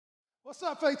What's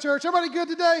up, Faith Church? Everybody good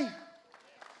today?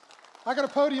 I got a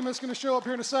podium that's going to show up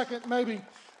here in a second, maybe.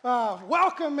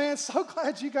 Welcome, man. So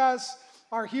glad you guys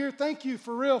are here. Thank you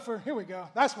for real. Here we go.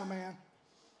 That's my man.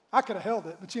 I could have held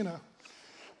it, but you know.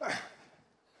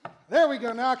 There we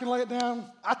go. Now I can lay it down.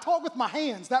 I talk with my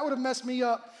hands. That would have messed me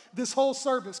up this whole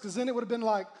service because then it would have been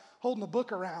like holding a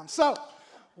book around. So,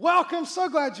 welcome. So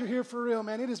glad you're here for real,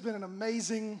 man. It has been an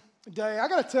amazing day. I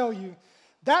got to tell you,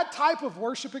 that type of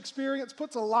worship experience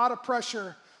puts a lot of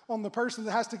pressure on the person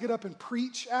that has to get up and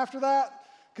preach after that,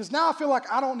 because now I feel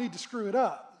like I don't need to screw it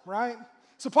up, right?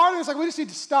 So part of it is like we just need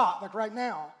to stop, like right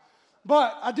now.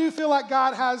 But I do feel like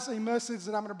God has a message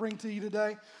that I'm going to bring to you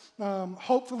today.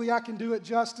 Hopefully I can do it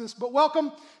justice. But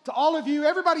welcome to all of you.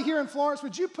 Everybody here in Florence,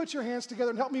 would you put your hands together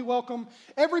and help me welcome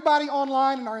everybody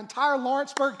online in our entire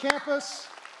Lawrenceburg campus.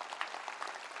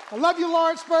 I love you,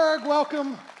 Lawrenceburg.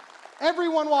 Welcome.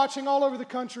 Everyone watching all over the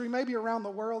country, maybe around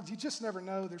the world, you just never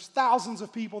know. There's thousands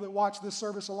of people that watch this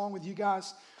service along with you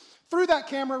guys through that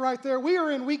camera right there. We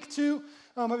are in week 2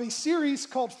 of a series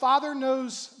called Father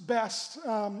Knows Best.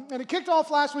 And it kicked off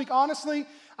last week. Honestly,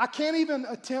 I can't even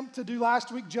attempt to do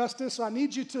last week justice. So I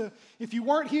need you to, if you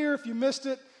weren't here, if you missed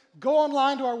it, go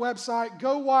online to our website,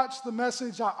 go watch the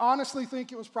message. I honestly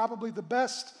think it was probably the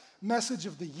best message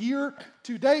of the year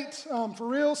to date, for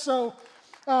real. So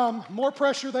more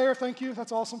pressure there. Thank you.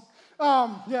 That's awesome.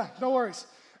 Yeah, no worries.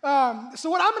 So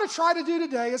what I'm going to try to do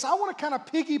today is I want to kind of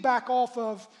piggyback off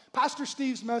of Pastor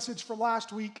Steve's message from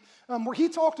last week, where he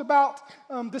talked about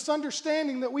this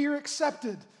understanding that we are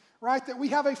accepted, right? That we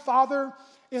have a Father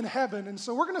in heaven. And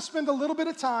so we're going to spend a little bit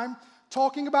of time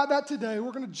talking about that today.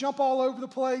 We're going to jump all over the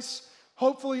place.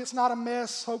 Hopefully it's not a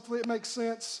mess. Hopefully it makes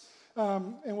sense.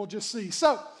 And we'll just see.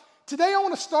 So today I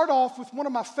want to start off with one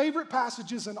of my favorite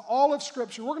passages in all of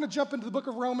Scripture. We're going to jump into the book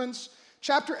of Romans,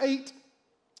 chapter 8,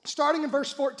 starting in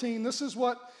verse 14. This is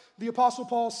what the Apostle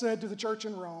Paul said to the church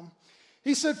in Rome.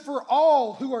 He said, "For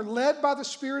all who are led by the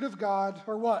Spirit of God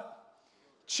are" what?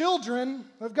 "Children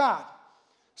of God.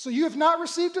 So you have not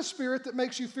received a spirit that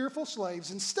makes you fearful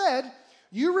slaves. Instead,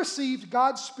 you received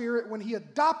God's Spirit when He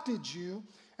adopted you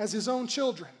as His own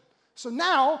children." So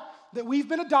now that we've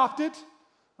been adopted,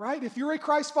 right? If you're a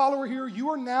Christ follower here, you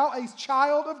are now a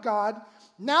child of God.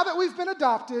 Now that we've been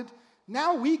adopted,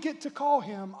 now we get to call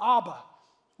Him Abba,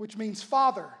 which means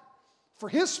Father. For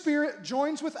His Spirit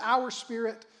joins with our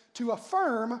spirit to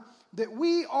affirm that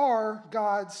we are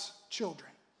God's children,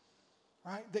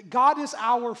 right? That God is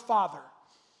our Father.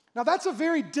 Now that's a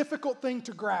very difficult thing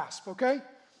to grasp, okay?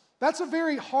 That's a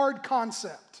very hard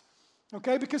concept,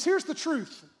 okay? Because here's the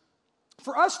truth.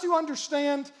 For us to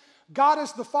understand God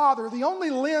as the Father, the only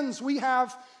lens we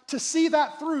have to see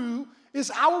that through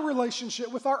is our relationship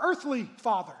with our earthly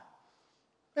father.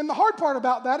 And the hard part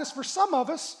about that is for some of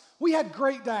us, we had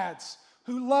great dads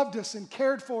who loved us and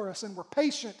cared for us and were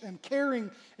patient and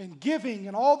caring and giving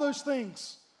and all those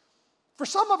things. For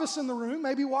some of us in the room,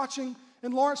 maybe watching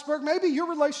in Lawrenceburg, maybe your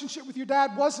relationship with your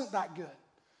dad wasn't that good,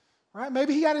 right?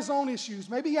 Maybe he had his own issues.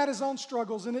 Maybe he had his own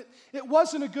struggles, and it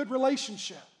wasn't a good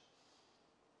relationship.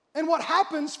 And what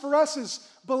happens for us as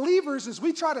believers is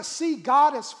we try to see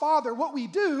God as Father. What we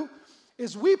do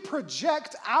is we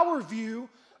project our view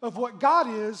of what God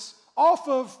is off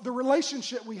of the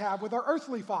relationship we have with our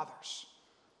earthly fathers.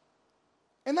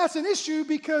 And that's an issue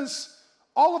because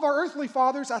all of our earthly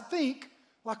fathers, I think,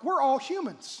 like we're all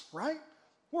humans, right?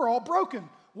 We're all broken.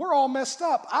 We're all messed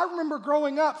up. I remember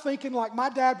growing up thinking like my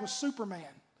dad was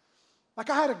Superman. Like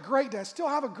I had a great dad, still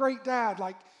have a great dad.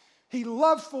 Like he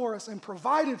loved for us and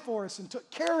provided for us and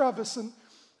took care of us. And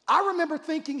I remember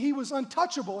thinking he was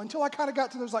untouchable until I kind of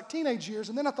got to those like teenage years,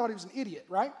 and then I thought he was an idiot,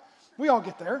 right? We all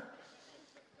get there.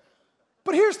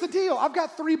 But here's the deal. I've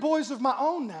got 3 boys of my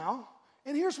own now,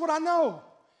 and here's what I know.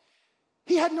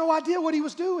 He had no idea what he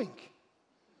was doing.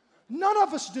 None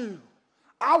of us do.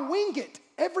 I wing it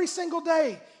every single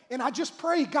day, and I just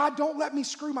pray, God, don't let me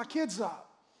screw my kids up.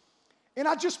 And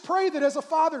I just pray that as a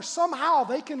father, somehow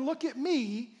they can look at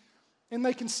me and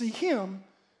they can see Him,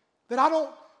 that I don't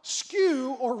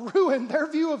skew or ruin their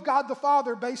view of God the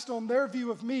Father based on their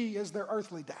view of me as their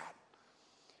earthly dad.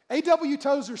 A.W.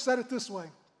 Tozer said it this way.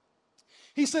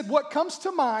 He said, "What comes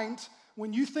to mind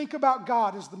when you think about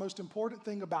God is the most important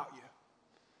thing about you."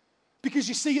 Because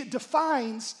you see, it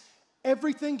defines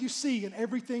everything you see and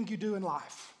everything you do in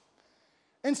life.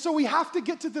 And so we have to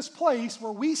get to this place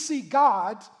where we see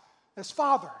God as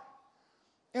Father.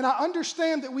 And I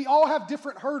understand that we all have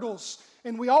different hurdles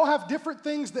and we all have different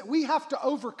things that we have to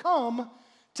overcome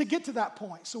to get to that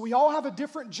point. So we all have a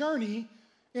different journey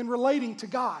in relating to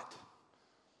God.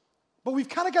 But we've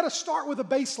kind of got to start with a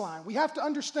baseline. We have to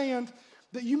understand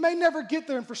that you may never get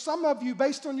there. And for some of you,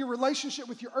 based on your relationship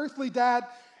with your earthly dad,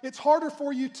 it's harder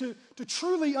for you to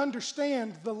truly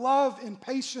understand the love and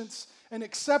patience and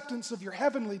acceptance of your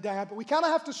heavenly dad. But we kind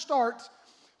of have to start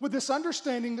with this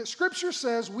understanding that Scripture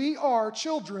says we are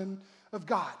children of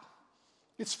God.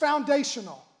 It's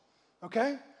foundational,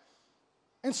 okay?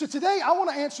 And so today I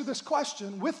want to answer this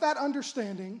question with that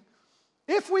understanding.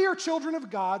 If we are children of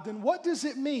God, then what does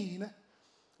it mean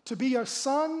to be a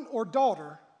son or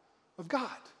daughter of God?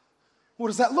 What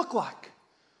does that look like?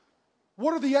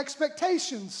 What are the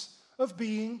expectations of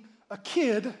being a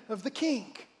kid of the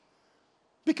King?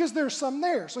 Because there's some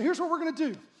there. So here's what we're going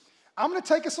to do. I'm going to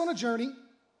take us on a journey.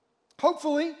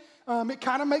 Hopefully, it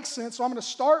kind of makes sense. So I'm going to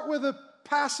start with a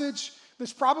passage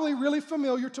that's probably really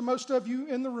familiar to most of you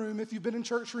in the room if you've been in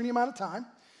church for any amount of time.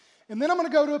 And then I'm going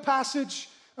to go to a passage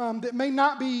that may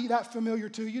not be that familiar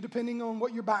to you, depending on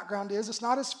what your background is. It's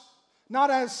not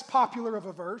as popular of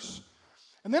a verse.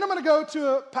 And then I'm going to go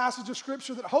to a passage of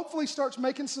Scripture that hopefully starts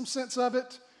making some sense of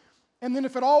it. And then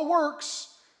if it all works,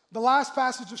 the last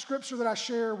passage of Scripture that I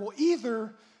share will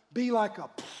either be like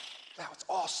that was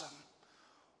awesome,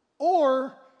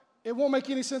 or it won't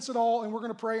make any sense at all, and we're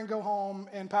going to pray and go home,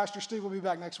 and Pastor Steve will be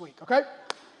back next week, okay?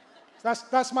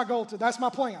 That's my goal. That's my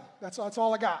plan. That's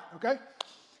all I got, okay?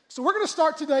 So we're going to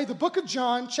start today, the book of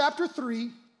John, chapter 3.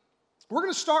 We're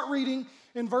going to start reading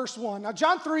in verse 1. Now,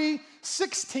 John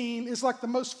 3:16 is like the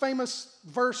most famous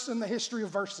verse in the history of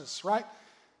verses, right?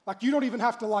 Like, you don't even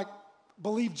have to,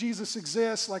 believe Jesus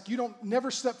exists. Like, you don't never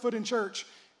step foot in church.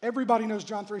 Everybody knows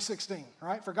John 3:16,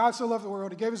 right? For God so loved the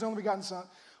world, he gave his only begotten son.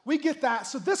 We get that.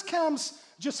 So this comes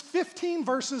just 15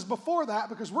 verses before that,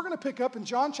 because we're going to pick up in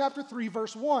John chapter 3,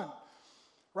 verse 1,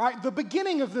 right? The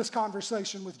beginning of this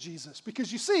conversation with Jesus.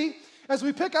 Because you see, as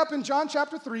we pick up in John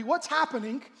chapter 3, what's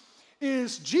happening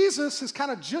is Jesus has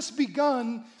kind of just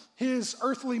begun his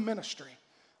earthly ministry.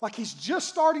 Like, he's just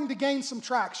starting to gain some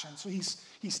traction. So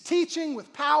he's teaching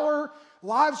with power.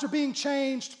 Lives are being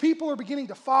changed. People are beginning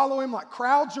to follow him. Like,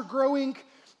 crowds are growing.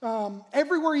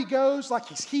 Everywhere he goes, like,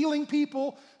 he's healing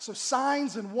people. So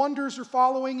signs and wonders are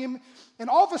following him. And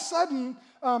all of a sudden,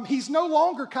 he's no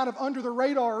longer kind of under the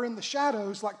radar or in the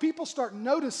shadows. Like, people start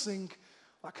noticing,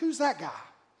 like, who's that guy?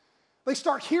 They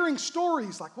start hearing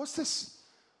stories like, what's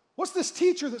this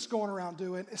teacher that's going around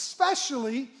doing?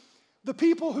 Especially the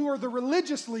people who are the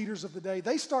religious leaders of the day.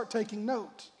 They start taking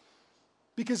note,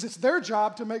 because it's their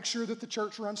job to make sure that the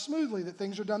church runs smoothly, that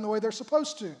things are done the way they're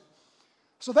supposed to.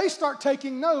 So they start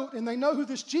taking note, and they know who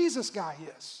this Jesus guy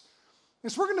is.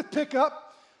 And so we're going to pick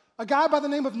up a guy by the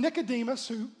name of Nicodemus,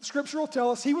 who Scripture will tell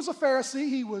us he was a Pharisee.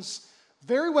 He was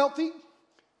very wealthy,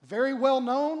 very well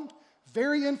known,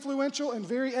 very influential, and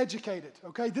very educated.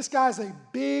 Okay, this guy's a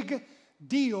big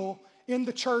deal in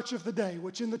the church of the day,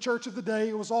 which in the church of the day,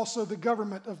 it was also the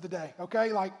government of the day.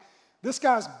 Okay, like, this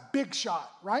guy's big shot,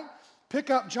 right? Pick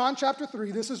up John chapter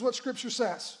 3. This is what Scripture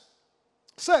says.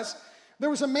 It says, there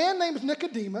was a man named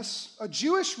Nicodemus, a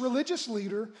Jewish religious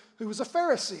leader who was a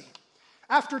Pharisee.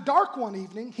 After dark one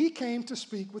evening, he came to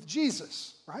speak with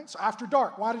Jesus, right? So after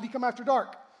dark. Why did he come after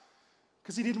dark?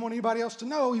 Because he didn't want anybody else to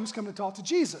know he was coming to talk to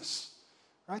Jesus,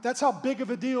 right? That's how big of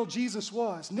a deal Jesus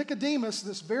was. Nicodemus,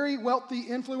 this very wealthy,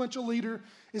 influential leader,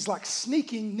 is like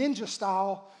sneaking ninja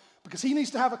style, because he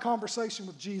needs to have a conversation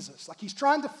with Jesus. Like, he's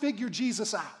trying to figure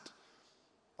Jesus out.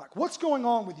 Like, what's going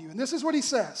on with you? And this is what he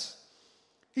says.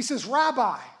 He says,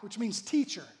 Rabbi, which means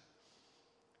teacher.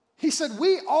 He said,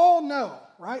 we all know,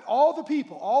 right? All the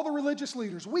people, all the religious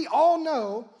leaders, we all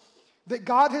know that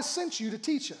God has sent you to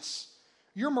teach us.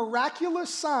 Your miraculous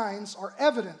signs are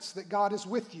evidence that God is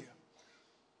with you.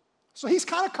 So he's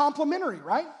kind of complimentary,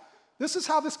 right? This is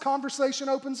how this conversation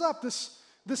opens up.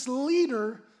 This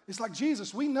leader is like,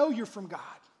 Jesus, we know you're from God.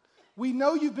 We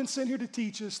know you've been sent here to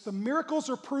teach us. The miracles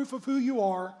are proof of who you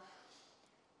are.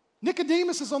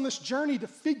 Nicodemus is on this journey to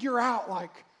figure out, like,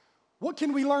 what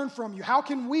can we learn from you? How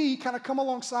can we kind of come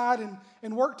alongside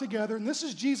and work together? And this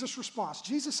is Jesus' response.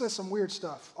 Jesus says some weird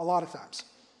stuff a lot of times.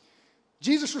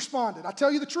 Jesus responded, I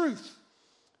tell you the truth.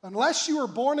 Unless you are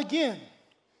born again,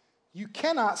 you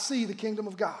cannot see the kingdom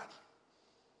of God.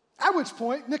 At which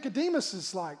point, Nicodemus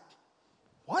is like,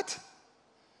 what?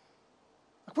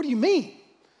 Like, what do you mean?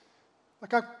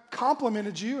 Like, I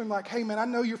complimented you and like, hey man, I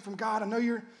know you're from God. I know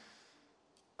you're,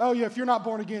 oh yeah, if you're not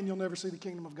born again, you'll never see the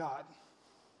kingdom of God.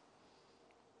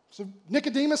 So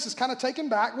Nicodemus is kind of taken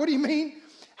back. What do you mean?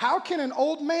 How can an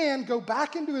old man go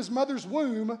back into his mother's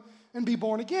womb and be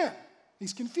born again?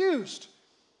 He's confused.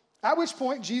 At which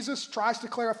point, Jesus tries to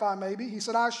clarify maybe. He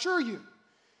said, I assure you,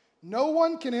 no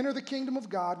one can enter the kingdom of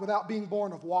God without being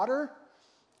born of water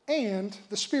and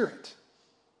the Spirit.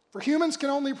 For humans can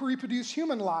only reproduce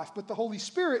human life, but the Holy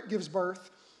Spirit gives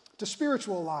birth to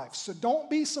spiritual life. So don't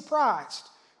be surprised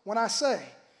when I say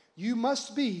you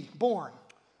must be born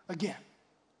again.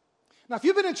 Now, if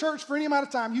you've been in church for any amount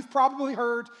of time, you've probably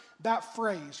heard that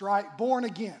phrase, right? Born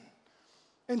again.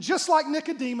 And just like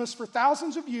Nicodemus, for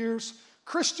thousands of years,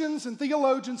 Christians and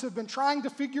theologians have been trying to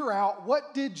figure out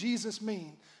what did Jesus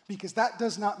mean, because that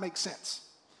does not make sense.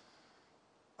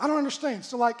 I don't understand.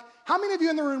 So how many of you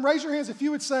in the room, raise your hands if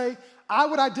you would say, I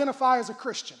would identify as a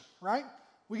Christian, right?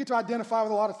 We get to identify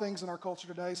with a lot of things in our culture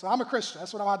today, so I'm a Christian.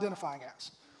 That's what I'm identifying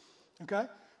as, okay?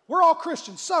 We're all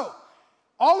Christians. So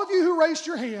all of you who raised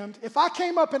your hand, if I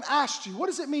came up and asked you, what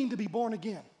does it mean to be born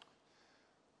again?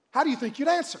 How do you think you'd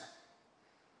answer?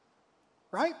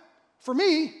 Right? For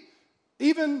me,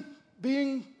 even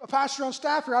being a pastor on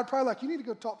staff here, I'd probably you need to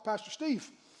go talk to Pastor Steve.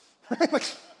 Right?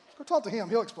 Go talk to him.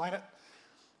 He'll explain it.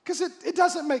 Because it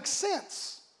doesn't make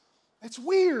sense. It's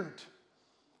weird.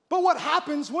 But what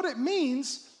happens, what it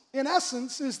means, in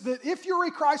essence, is that if you're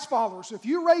a Christ follower, so if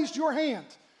you raised your hand,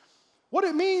 what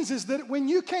it means is that when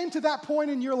you came to that point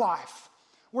in your life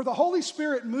where the Holy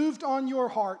Spirit moved on your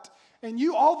heart and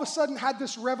you all of a sudden had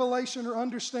this revelation or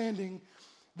understanding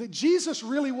that Jesus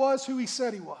really was who he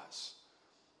said he was.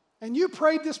 And you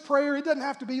prayed this prayer. It doesn't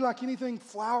have to be like anything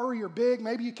flowery or big.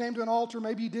 Maybe you came to an altar.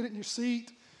 Maybe you did it in your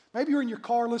seat. Maybe you were in your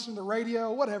car listening to the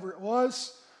radio, whatever it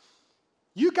was.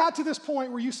 You got to this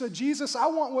point where you said, Jesus, I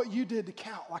want what you did to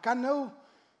count. I know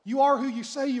you are who you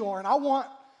say you are, and I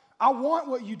want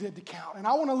what you did to count, and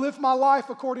I want to live my life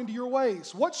according to your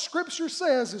ways. What Scripture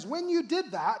says is when you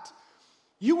did that,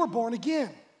 you were born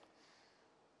again.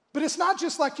 But it's not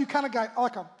just like you kind of got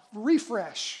like a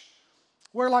refresh,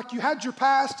 where you had your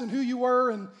past and who you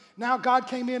were, and now God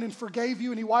came in and forgave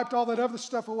you, and he wiped all that other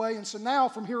stuff away, and so now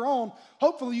from here on,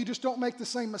 hopefully you just don't make the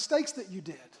same mistakes that you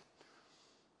did.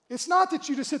 It's not that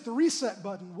you just hit the reset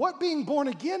button. What being born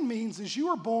again means is you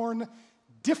are born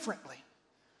differently.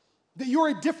 That you're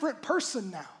a different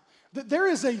person now. That there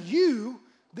is a you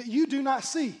that you do not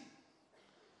see.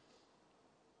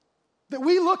 That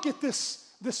we look at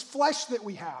this flesh that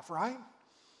we have, right?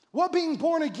 What being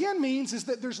born again means is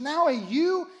that there's now a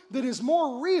you that is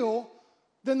more real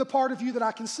than the part of you that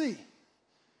I can see,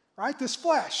 right? This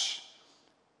flesh.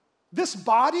 This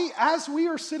body, as we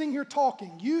are sitting here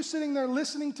talking, you sitting there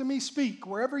listening to me speak,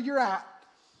 wherever you're at,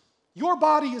 your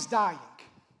body is dying.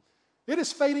 It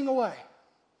is fading away,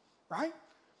 right?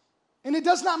 And it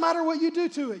does not matter what you do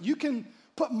to it. You can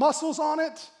put muscles on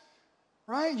it,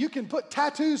 right? You can put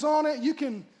tattoos on it. You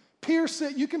can pierce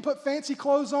it. You can put fancy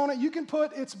clothes on it. You can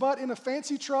put its butt in a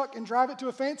fancy truck and drive it to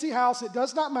a fancy house. It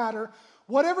does not matter.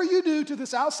 Whatever you do to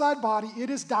this outside body, it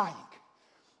is dying.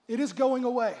 It is going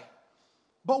away.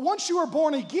 But once you are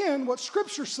born again, what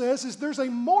Scripture says is there's a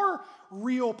more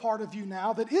real part of you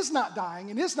now that is not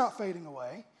dying and is not fading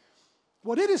away.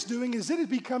 What it is doing is it is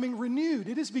becoming renewed.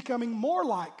 It is becoming more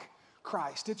like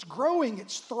Christ. It's growing.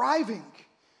 It's thriving.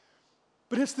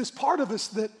 But it's this part of us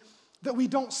that we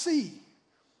don't see.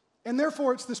 And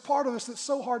therefore, it's this part of us that's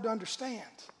so hard to understand.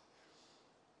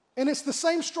 And it's the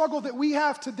same struggle that we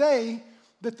have today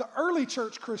that the early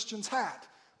church Christians had.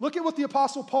 Look at what the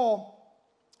Apostle Paul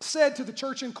said to the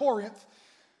church in Corinth.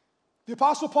 The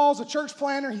Apostle Paul is a church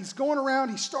planner. He's going around.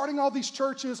 He's starting all these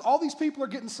churches. All these people are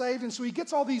getting saved. And so he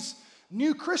gets all these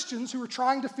new Christians who are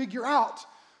trying to figure out,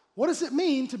 what does it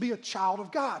mean to be a child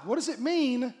of God? What does it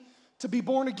mean to be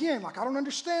born again? I don't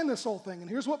understand this whole thing. And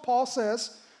here's what Paul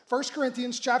says, 1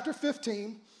 Corinthians chapter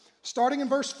 15, starting in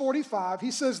verse 45.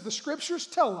 He says, the Scriptures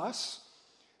tell us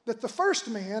that the first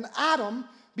man, Adam,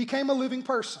 became a living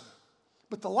person.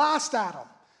 But the last Adam,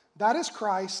 that is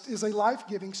Christ, is a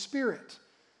life-giving spirit.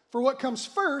 For what comes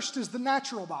first is the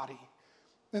natural body,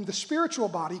 and the spiritual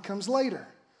body comes later.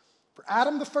 For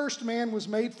Adam, the first man, was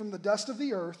made from the dust of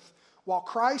the earth, while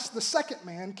Christ, the second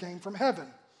man, came from heaven.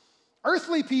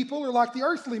 Earthly people are like the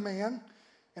earthly man,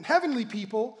 and heavenly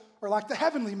people are like the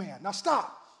heavenly man. Now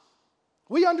stop.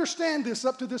 We understand this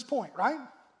up to this point, right?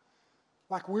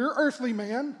 We're earthly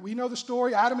man. We know the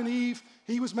story. Adam and Eve,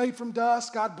 he was made from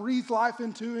dust. God breathed life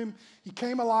into him. He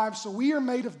came alive. So we are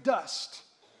made of dust.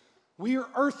 We are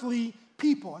earthly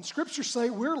people. And Scriptures say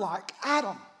we're like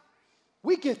Adam.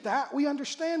 We get that. We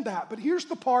understand that. But here's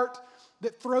the part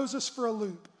that throws us for a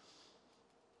loop.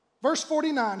 Verse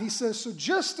 49, he says, so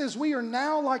just as we are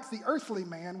now like the earthly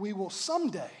man, we will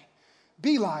someday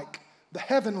be like the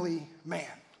heavenly man.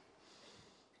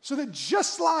 So that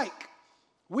just like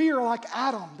we are like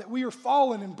Adam, that we are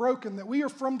fallen and broken, that we are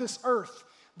from this earth,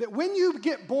 that when you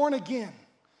get born again,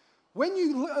 when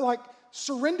you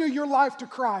surrender your life to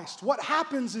Christ, what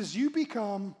happens is you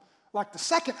become like the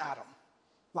second Adam,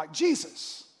 like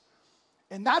Jesus.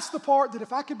 And that's the part that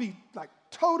if I could be like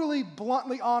totally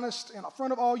bluntly honest in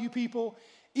front of all you people,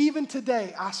 even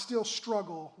today, I still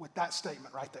struggle with that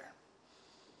statement right there.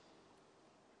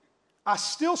 I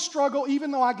still struggle,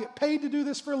 even though I get paid to do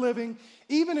this for a living.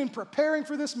 Even in preparing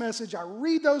for this message, I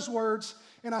read those words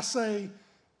and I say,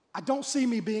 I don't see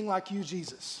me being like you,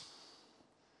 Jesus.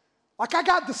 Like I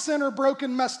got the sinner,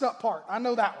 broken, messed up part. I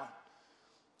know that one.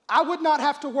 I would not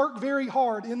have to work very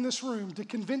hard in this room to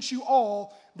convince you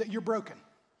all that you're broken.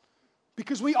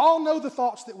 Because we all know the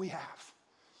thoughts that we have.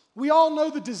 We all know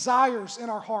the desires in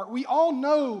our heart. We all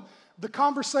know the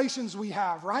conversations we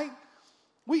have, right?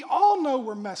 We all know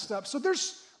we're messed up. So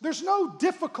there's no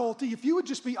difficulty if you would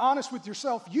just be honest with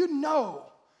yourself. You know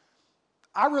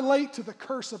I relate to the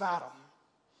curse of Adam.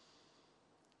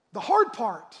 The hard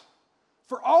part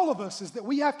for all of us is that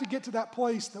we have to get to that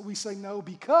place that we say, no,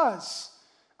 because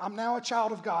I'm now a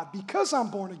child of God, because I'm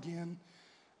born again,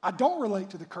 I don't relate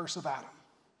to the curse of Adam.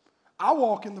 I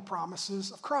walk in the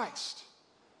promises of Christ.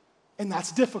 And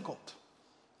that's difficult.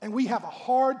 And we have a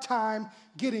hard time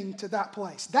getting to that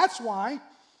place. That's why,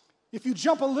 if you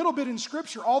jump a little bit in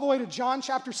Scripture, all the way to John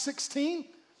chapter 16,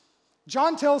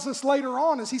 John tells us later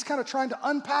on, as he's kind of trying to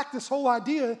unpack this whole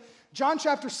idea, John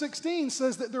chapter 16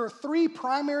 says that there are three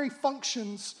primary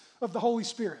functions of the Holy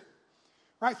Spirit,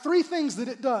 right? Three things that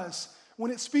it does when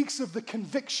it speaks of the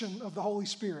conviction of the Holy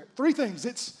Spirit. Three things.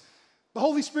 The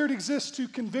Holy Spirit exists to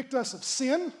convict us of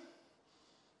sin.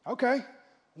 Okay.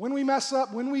 When we mess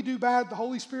up, when we do bad, the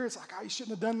Holy Spirit's like, oh, you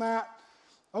shouldn't have done that.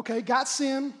 Okay, got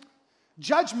sin.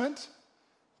 Judgment,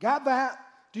 got that.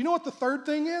 Do you know what the third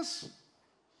thing is?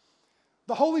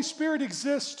 The Holy Spirit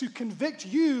exists to convict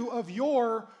you of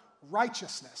your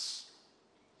righteousness.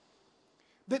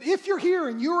 That if you're here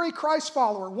and you're a Christ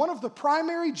follower, one of the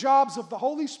primary jobs of the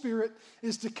Holy Spirit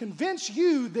is to convince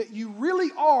you that you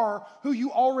really are who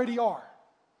you already are.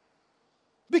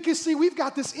 Because see, we've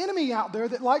got this enemy out there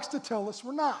that likes to tell us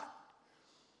we're not.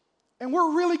 And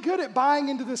we're really good at buying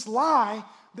into this lie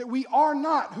that we are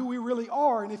not who we really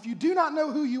are. And if you do not know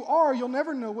who you are, you'll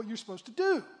never know what you're supposed to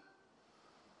do.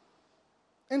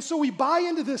 And so we buy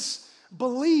into this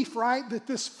belief, right, that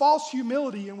this false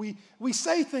humility, and we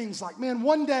say things like, man,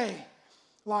 one day,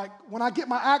 like when I get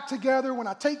my act together, when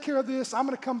I take care of this, I'm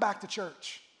going to come back to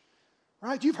church,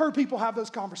 right? You've heard people have those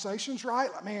conversations, right?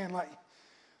 Like, man, like,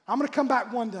 I'm going to come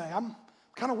back one day. I'm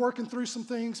kind of working through some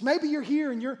things. Maybe you're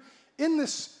here and you're in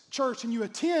this church and you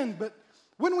attend, but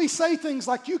when we say things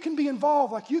like you can be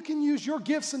involved, like you can use your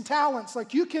gifts and talents,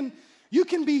 like you can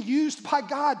be used by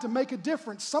God to make a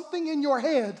difference, something in your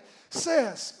head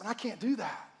says, but I can't do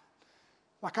that.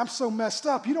 Like I'm so messed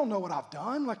up. You don't know what I've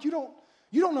done. Like you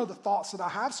don't know the thoughts that I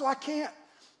have, so I can't.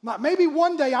 Like maybe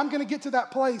one day I'm going to get to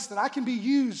that place that I can be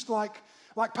used like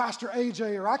Pastor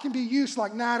AJ, or I can be used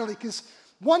like Natalie, because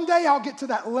one day I'll get to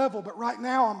that level, but right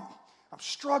now I'm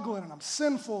struggling and I'm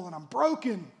sinful and I'm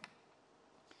broken.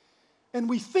 And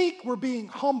we think we're being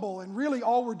humble, and really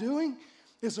all we're doing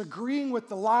is agreeing with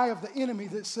the lie of the enemy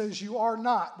that says you are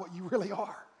not what you really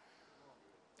are.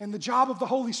 And the job of the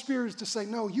Holy Spirit is to say,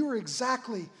 no, you are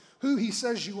exactly who He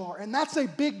says you are. And that's a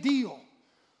big deal,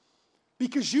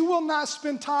 because you will not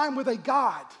spend time with a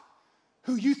God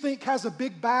who you think has a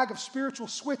big bag of spiritual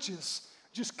switches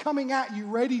just coming at you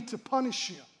ready to punish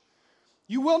you.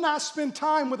 You will not spend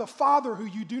time with a Father who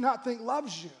you do not think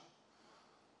loves you.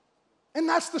 And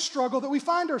that's the struggle that we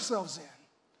find ourselves in.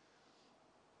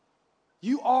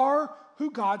 You are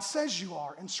who God says you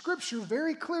are. And Scripture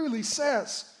very clearly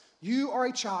says you are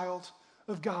a child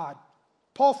of God.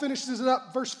 Paul finishes it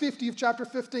up, verse 50 of chapter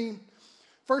 15.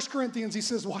 1 Corinthians, he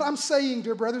says, what I'm saying,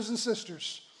 dear brothers and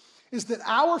sisters, is that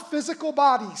our physical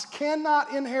bodies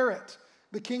cannot inherit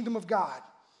the kingdom of God.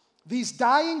 These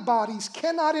dying bodies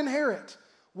cannot inherit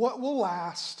what will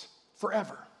last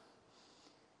forever.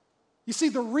 You see,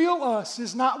 the real us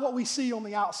is not what we see on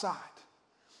the outside.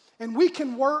 And we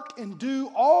can work and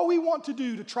do all we want to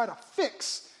do to try to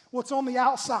fix what's on the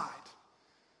outside.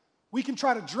 We can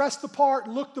try to dress the part,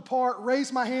 look the part,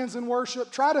 raise my hands in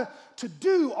worship, try to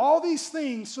do all these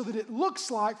things so that it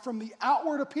looks like from the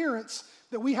outward appearance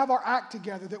that we have our act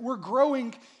together, that we're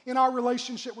growing in our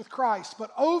relationship with Christ.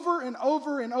 But over and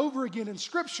over and over again in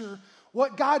Scripture,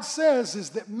 what God says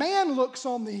is that man looks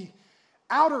on the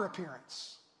outer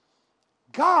appearance.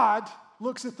 God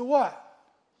looks at the what?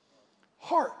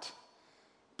 Heart.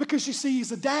 Because you see,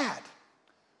 He's a dad.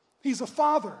 He's a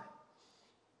father.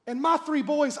 And my three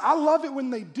boys, I love it when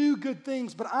they do good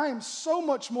things, but I am so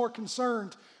much more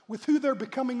concerned with who they're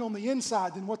becoming on the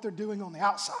inside than what they're doing on the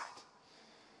outside.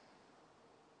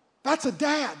 That's a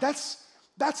dad.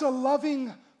 That's a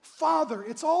loving father.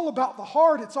 It's all about the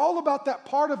heart. It's all about that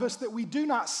part of us that we do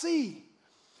not see.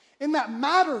 And that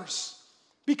matters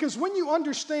because when you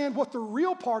understand what the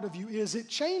real part of you is, it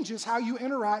changes how you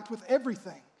interact with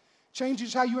everything. It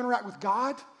changes how you interact with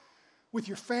God, with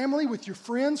your family, with your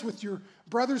friends, with your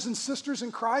brothers and sisters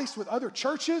in Christ, with other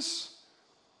churches.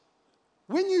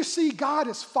 When you see God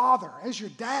as Father, as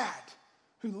your dad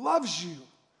who loves you,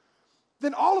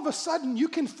 then all of a sudden you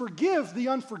can forgive the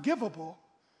unforgivable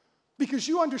because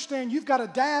you understand you've got a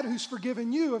dad who's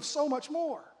forgiven you of so much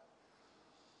more.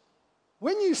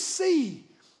 When you see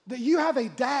that you have a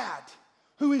dad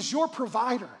who is your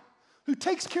provider, who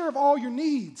takes care of all your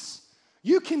needs,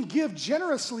 you can give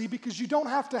generously because you don't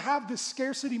have to have this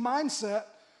scarcity mindset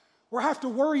or have to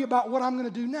worry about what I'm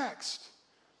going to do next.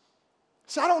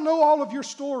 So I don't know all of your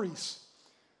stories.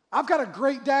 I've got a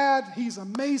great dad. He's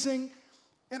amazing.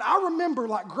 And I remember,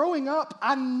 like, growing up,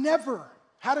 I never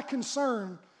had a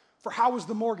concern for how was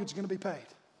the mortgage going to be paid.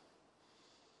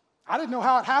 I didn't know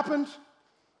how it happened.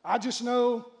 I just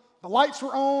know the lights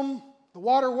were on, the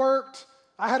water worked,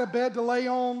 I had a bed to lay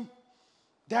on,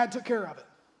 Dad took care of it.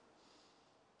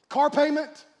 Car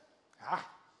payment,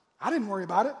 I didn't worry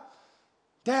about it.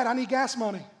 Dad, I need gas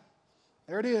money.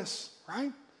 There it is,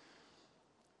 right?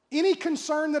 Any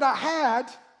concern that I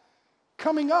had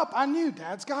coming up, I knew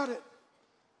Dad's got it.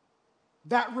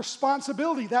 That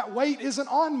responsibility, that weight isn't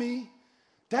on me.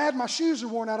 Dad, my shoes are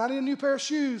worn out. I need a new pair of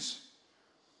shoes.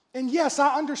 And yes,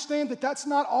 I understand that that's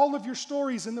not all of your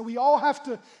stories and that we all have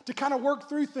to kind of work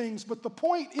through things. But the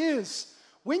point is,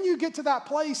 when you get to that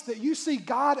place that you see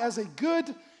God as a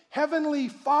good heavenly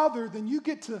Father, then you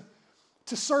get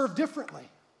to serve differently.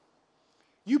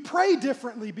 You pray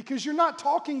differently because you're not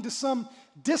talking to some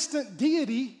distant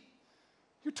deity.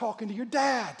 You're talking to your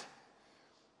dad.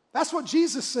 That's what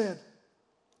Jesus said.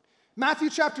 Matthew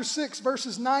chapter 6,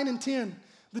 verses 9 and 10.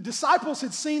 The disciples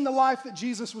had seen the life that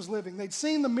Jesus was living. They'd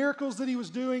seen the miracles that he was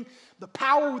doing, the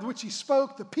power with which he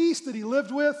spoke, the peace that he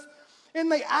lived with. And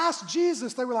they asked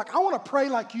Jesus, they were like, I want to pray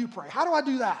like you pray. How do I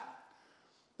do that?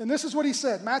 And this is what he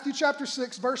said, Matthew chapter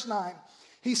 6, verse 9.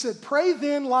 He said, pray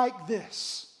then like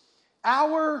this,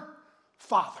 our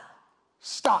Father.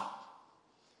 Stop.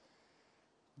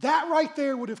 That right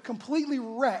there would have completely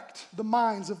wrecked the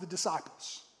minds of the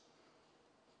disciples.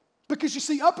 Because you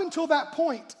see, up until that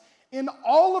point, in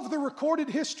all of the recorded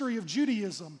history of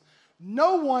Judaism,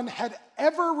 no one had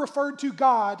ever referred to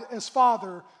God as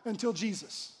Father until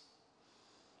Jesus.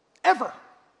 Ever.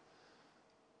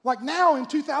 Like now in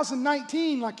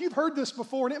 2019, like you've heard this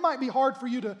before, and it might be hard for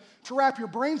you to wrap your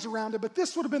brains around it, but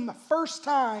this would have been the first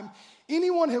time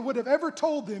anyone would have ever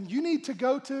told them, you need to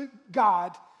go to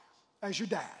God as your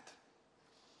dad.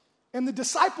 And the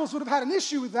disciples would have had an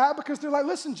issue with that because they're like,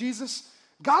 listen, Jesus,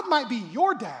 God might be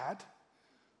your dad,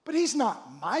 but he's not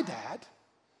my dad.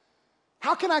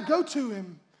 How can I go to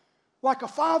him like a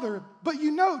father? But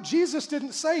you know, Jesus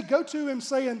didn't say, go to him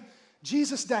saying,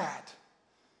 Jesus, dad,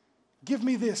 give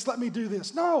me this, let me do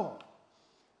this. No.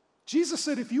 Jesus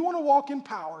said, if you want to walk in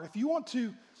power, if you want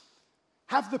to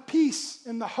have the peace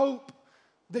and the hope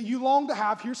that you long to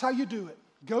have, here's how you do it.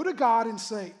 Go to God and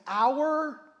say,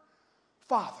 our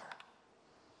Father.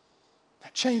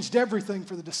 That changed everything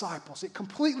for the disciples. It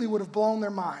completely would have blown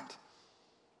their mind.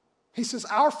 He says,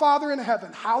 our Father in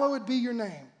heaven, hallowed be your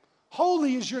name.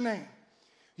 Holy is your name.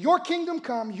 Your kingdom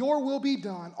come, your will be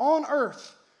done on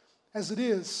earth as it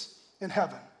is in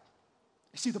heaven.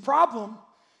 You see, the problem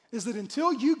is that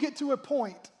until you get to a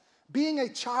point, being a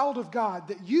child of God,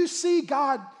 that you see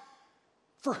God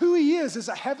for who he is as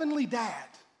a heavenly dad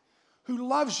who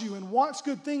loves you and wants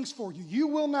good things for you, you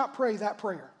will not pray that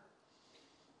prayer.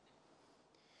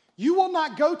 You will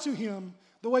not go to him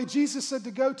the way Jesus said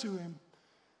to go to him,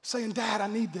 saying, Dad, I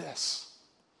need this,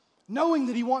 knowing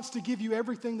that he wants to give you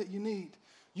everything that you need.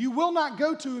 You will not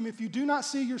go to him if you do not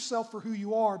see yourself for who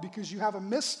you are because you have a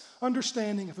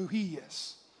misunderstanding of who he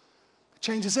is. It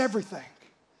changes everything.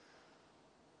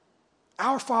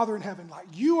 Our Father in heaven, like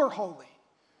you are holy.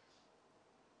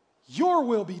 Your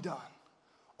will be done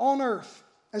on earth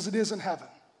as it is in heaven.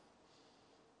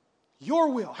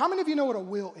 Your will. How many of you know what a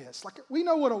will is? Like we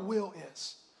know what a will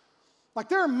is. Like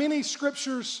there are many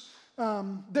scriptures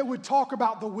that would talk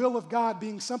about the will of God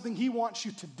being something he wants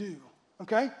you to do,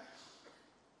 okay?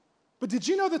 But did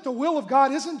you know that the will of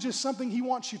God isn't just something he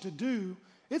wants you to do,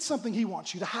 it's something he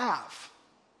wants you to have.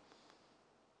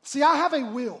 See, I have a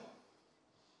will,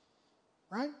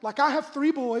 right? Like I have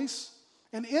 3 boys,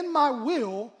 and in my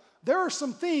will, there are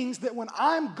some things that when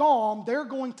I'm gone, they're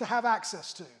going to have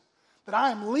access to. That I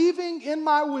am leaving in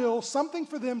my will something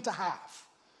for them to have,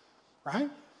 right?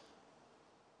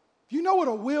 You know what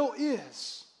a will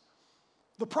is.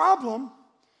 The problem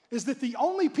is that the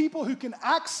only people who can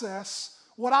access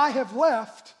what I have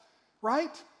left,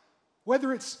 right,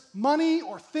 Whether it's money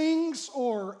or things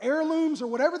or heirlooms or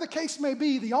whatever the case may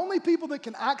be, the only people that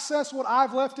can access what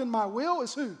I've left in my will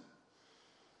is who?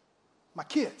 My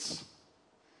kids.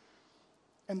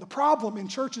 And the problem in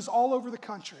churches all over the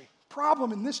country,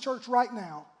 problem in this church right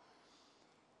now,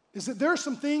 is that there are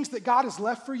some things that God has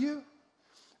left for you.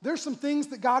 There's some things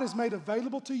that God has made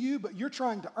available to you, but you're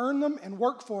trying to earn them and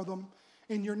work for them,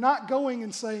 and you're not going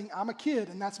and saying, I'm a kid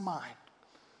and that's mine.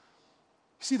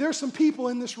 See, there's some people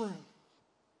in this room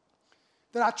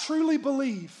that I truly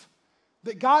believe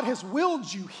that God has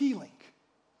willed you healing,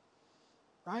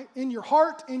 right? In your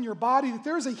heart, in your body, that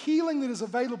there is a healing that is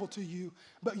available to you,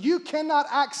 but you cannot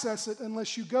access it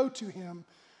unless you go to Him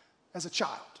as a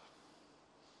child.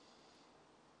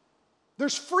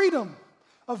 There's freedom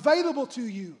available to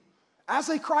you as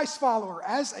a Christ follower,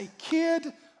 as a kid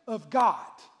of God,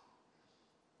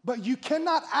 but you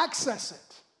cannot access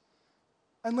it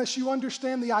unless you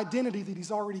understand the identity that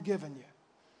He's already given you.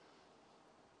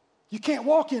 You can't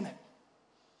walk in it.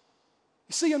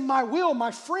 You see, in my will,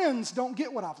 my friends don't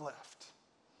get what I've left.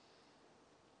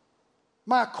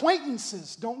 My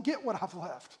acquaintances don't get what I've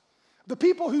left. The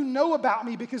people who know about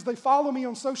me because they follow me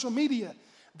on social media,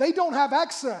 they don't have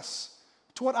access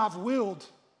to what I've willed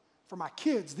for my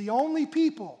kids. The only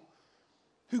people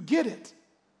who get it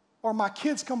are my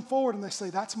kids come forward and they say,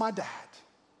 that's my dad.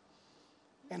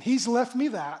 And he's left me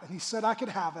that, and he said I could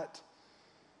have it.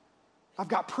 I've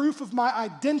got proof of my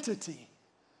identity.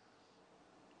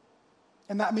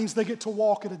 And that means they get to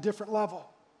walk at a different level.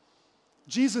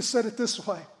 Jesus said it this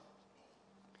way.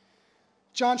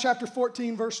 John chapter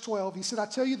 14, verse 12, He said, I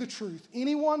tell you the truth,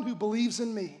 anyone who believes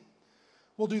in me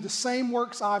will do the same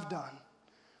works I've done,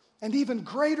 and even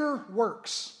greater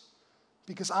works,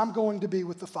 because I'm going to be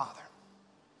with the Father.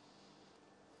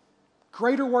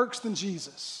 Greater works than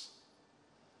Jesus.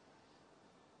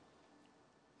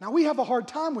 Now, we have a hard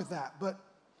time with that, but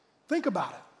think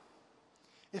about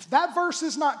it. If that verse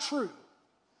is not true,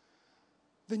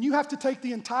 then you have to take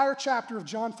the entire chapter of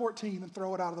John 14 and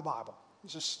throw it out of the Bible.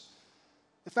 It's just,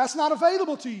 if that's not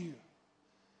available to you,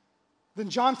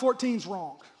 then John 14's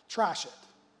wrong. Trash it.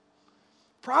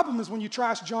 Problem is when you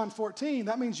trash John 14,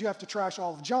 that means you have to trash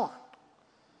all of John.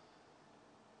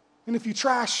 And if you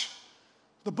trash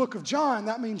the book of John,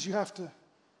 that means you have to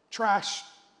trash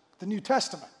the New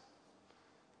Testament.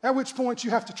 At which point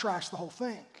you have to trash the whole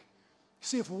thing. You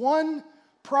see, if one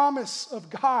promise of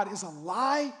God is a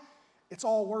lie, it's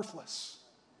all worthless.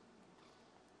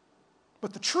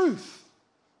 But the truth,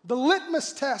 the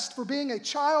litmus test for being a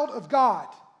child of God,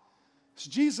 is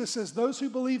Jesus says, those who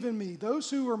believe in me, those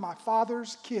who are my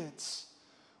Father's kids,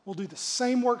 will do the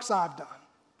same works I've done,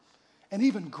 and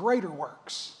even greater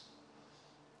works,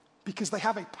 because they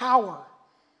have a power.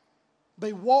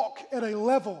 They walk at a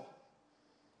level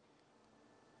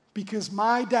because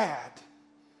my dad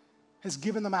has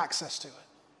given them access to it.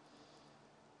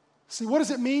 See, what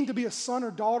does it mean to be a son or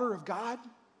daughter of God?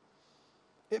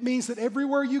 It means that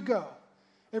everywhere you go,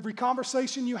 every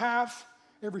conversation you have,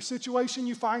 every situation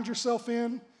you find yourself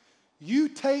in, you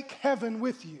take heaven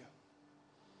with you.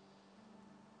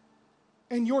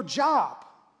 And your job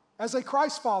as a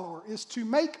Christ follower is to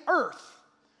make earth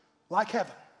like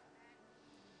heaven.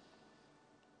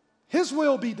 His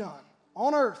will be done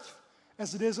on earth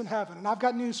as it is in heaven. And I've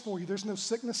got news for you. There's no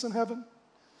sickness in heaven.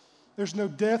 There's no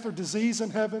death or disease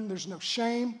in heaven. There's no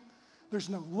shame. There's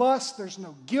no lust. There's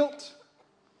no guilt.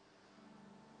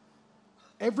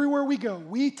 Everywhere we go,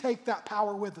 we take that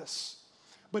power with us.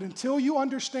 But until you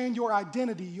understand your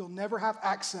identity, you'll never have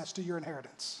access to your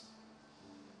inheritance.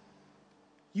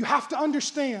 You have to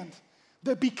understand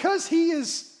that because He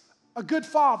is a good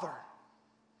Father,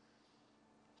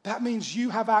 that means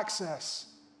you have access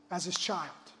as His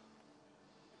child.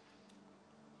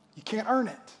 You can't earn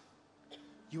it.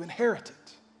 You inherit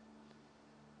it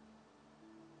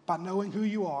by knowing who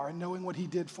you are and knowing what He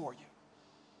did for you.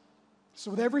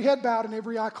 So with every head bowed and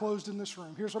every eye closed in this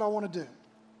room, here's what I want to do.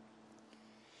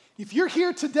 If you're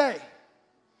here today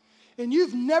and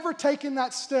you've never taken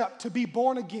that step to be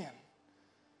born again,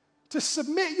 to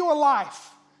submit your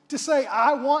life, to say,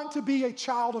 I want to be a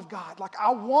child of God, like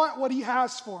I want what He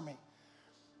has for me,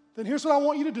 then here's what I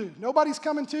want you to do. Nobody's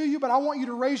coming to you, but I want you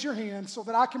to raise your hand so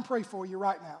that I can pray for you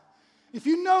right now. If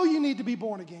you know you need to be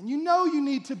born again, you know you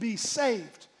need to be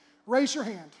saved, raise your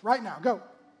hand right now. Go.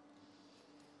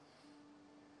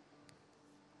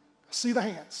 See the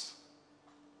hands.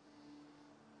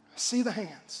 See the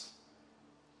hands.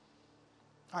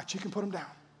 All right, you can put them down.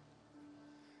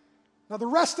 Now, the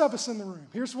rest of us in the room,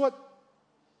 here's what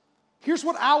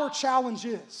our challenge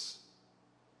is.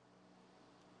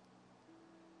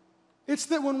 It's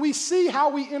that when we see how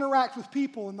we interact with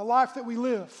people in the life that we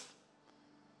live,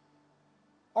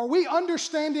 Are we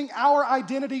understanding our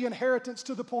identity and inheritance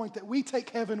to the point that we take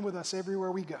heaven with us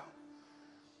everywhere we go?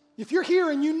 If you're here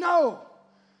and you know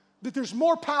that there's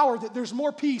more power, that there's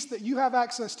more peace that you have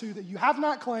access to that you have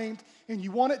not claimed and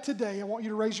you want it today, I want you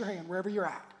to raise your hand wherever you're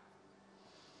at.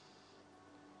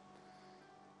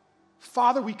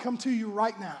 Father, we come to you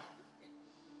right now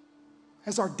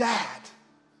as our dad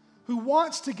who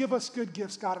wants to give us good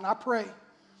gifts, God, and I pray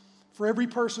for every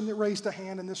person that raised a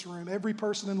hand in this room, every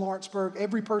person in Lawrenceburg,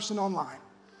 every person online.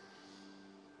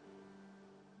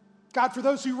 God, for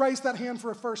those who raised that hand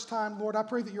for a first time, Lord, I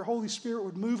pray that your Holy Spirit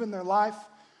would move in their life.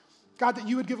 God, that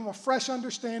you would give them a fresh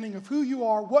understanding of who you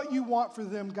are, what you want for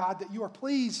them, God, that you are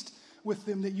pleased with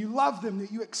them, that you love them,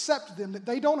 that you accept them, that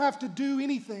they don't have to do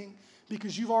anything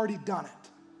because you've already done it.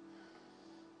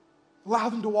 Allow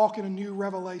them to walk in a new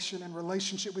revelation and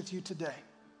relationship with you today.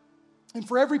 And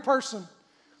for every person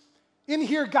in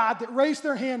here, God, that raised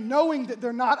their hand knowing that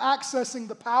they're not accessing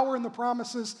the power and the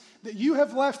promises that you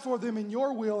have left for them in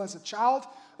your will as a child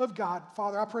of God,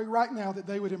 Father, I pray right now that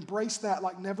they would embrace that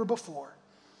like never before.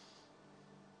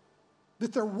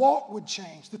 That their walk would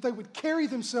change, that they would carry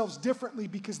themselves differently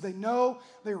because they know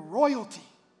they're royalty,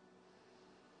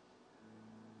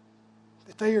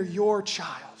 that they are your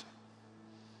child.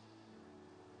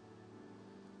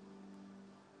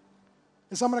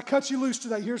 As I'm going to cut you loose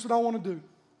today, here's what I want to do.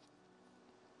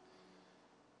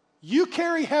 You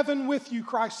carry heaven with you,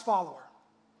 Christ's follower.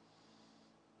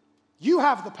 You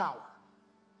have the power.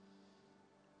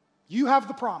 You have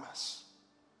the promise.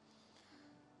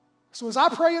 So as I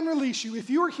pray and release you, if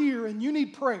you are here and you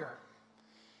need prayer,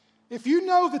 if you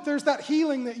know that there's that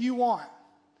healing that you want,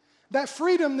 that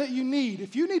freedom that you need,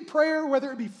 if you need prayer,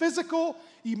 whether it be physical,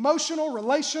 emotional,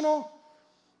 relational,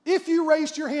 if you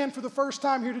raised your hand for the first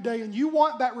time here today and you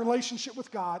want that relationship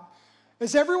with God,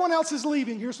 as everyone else is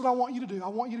leaving, here's what I want you to do. I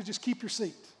want you to just keep your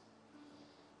seat.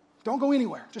 Don't go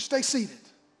anywhere. Just stay seated.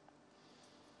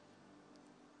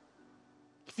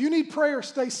 If you need prayer,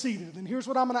 stay seated. And here's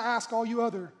what I'm going to ask all you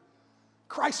other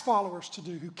Christ followers to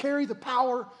do who carry the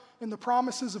power and the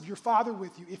promises of your Father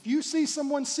with you. If you see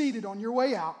someone seated on your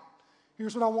way out,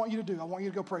 here's what I want you to do. I want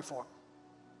you to go pray for them.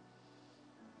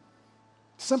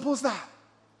 Simple as that.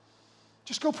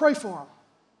 Just go pray for them.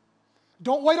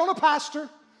 Don't wait on a pastor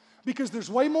because there's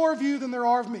way more of you than there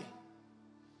are of me.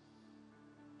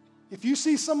 If you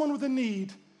see someone with a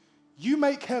need, you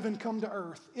make heaven come to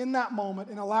earth in that moment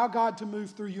and allow God to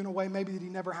move through you in a way maybe that he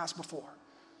never has before.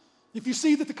 If you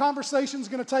see that the conversation is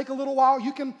going to take a little while,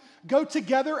 you can go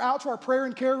together out to our prayer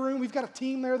and care room. We've got a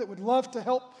team there that would love to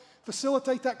help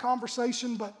facilitate that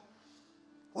conversation, but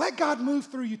let God move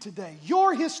through you today.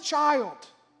 You're his child.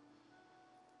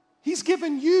 He's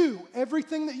given you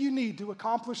everything that you need to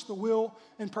accomplish the will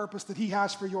and purpose that he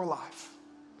has for your life.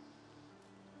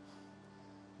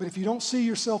 But if you don't see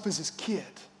yourself as his kid,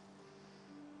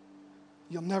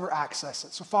 you'll never access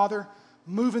it. So, Father,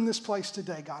 move in this place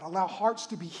today, God. Allow hearts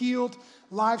to be healed,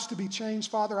 lives to be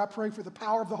changed. Father, I pray for the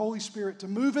power of the Holy Spirit to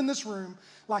move in this room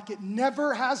like it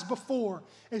never has before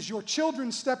as your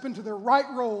children step into their right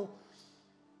role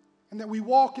and that we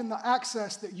walk in the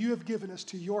access that you have given us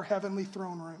to your heavenly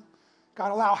throne room.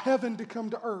 God, allow heaven to come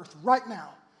to earth right now.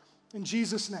 In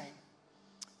Jesus' name,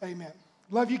 amen.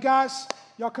 Love you guys.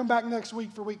 Y'all come back next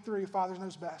week for week 3 of Father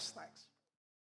Knows Best. Thanks.